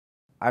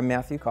I'm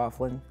Matthew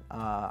Coughlin.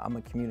 I'm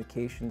a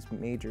communications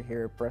major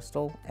here at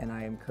Bristol, and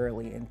I am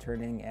currently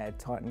interning at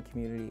Taunton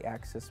Community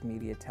Access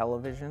Media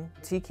Television.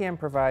 TCAM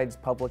provides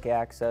public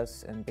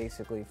access and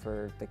basically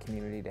for the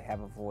community to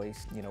have a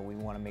voice. You know, we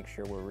want to make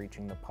sure we're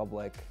reaching the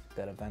public,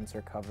 that events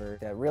are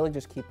covered, that really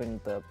just keeping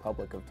the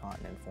public of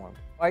Taunton informed.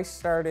 I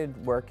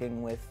started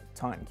working with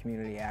Taunton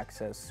Community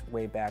Access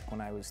way back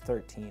when I was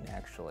 13,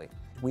 actually.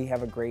 We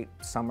have a great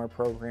summer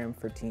program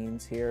for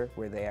teens here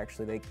where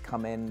they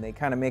come in, they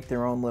kind of make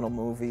their own little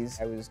movies.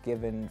 I was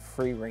given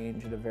free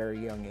range at a very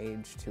young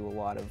age to a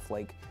lot of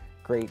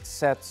great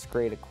sets,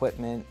 great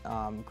equipment,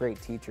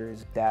 great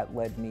teachers. That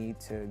led me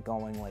to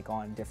going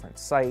on different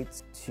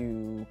sites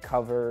to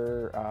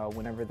cover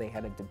whenever they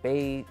had a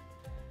debate.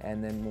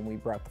 And then when we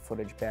brought the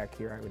footage back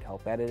here, I would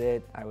help edit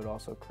it. I would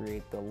also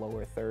create the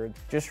lower third.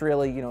 Just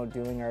really,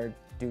 doing our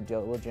due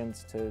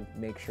diligence to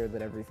make sure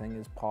that everything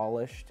is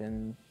polished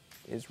and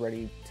is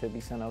ready to be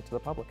sent out to the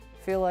public.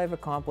 I feel I've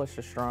accomplished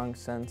a strong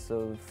sense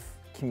of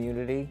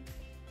community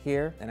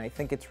here, and I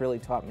think it's really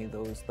taught me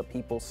the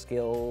people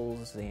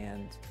skills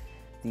and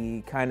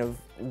the kind of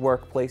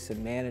workplace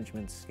and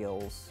management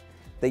skills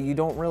that you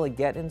don't really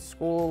get in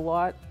school a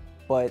lot,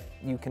 but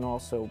you can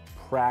also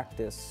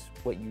practice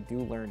what you do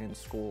learn in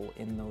school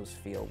in those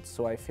fields.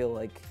 So I feel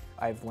like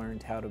I've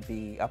learned how to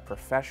be a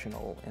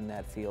professional in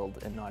that field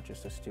and not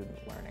just a student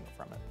learning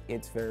from it.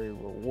 It's very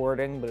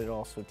rewarding, but it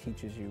also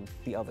teaches you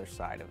the other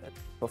side of it.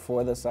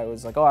 Before this, I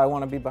was like, oh, I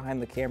want to be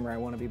behind the camera, I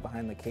want to be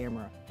behind the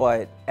camera.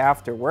 But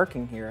after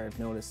working here, I've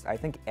noticed, I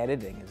think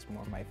editing is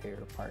more my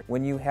favorite part.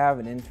 When you have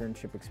an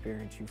internship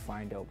experience, you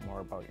find out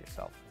more about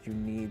yourself. You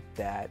need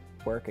that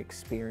work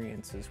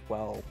experience as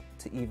well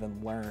to even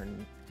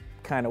learn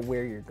kind of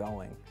where you're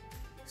going.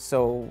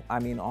 So, I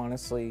mean,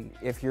 honestly,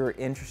 if you're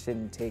interested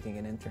in taking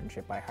an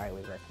internship, I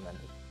highly recommend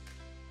it.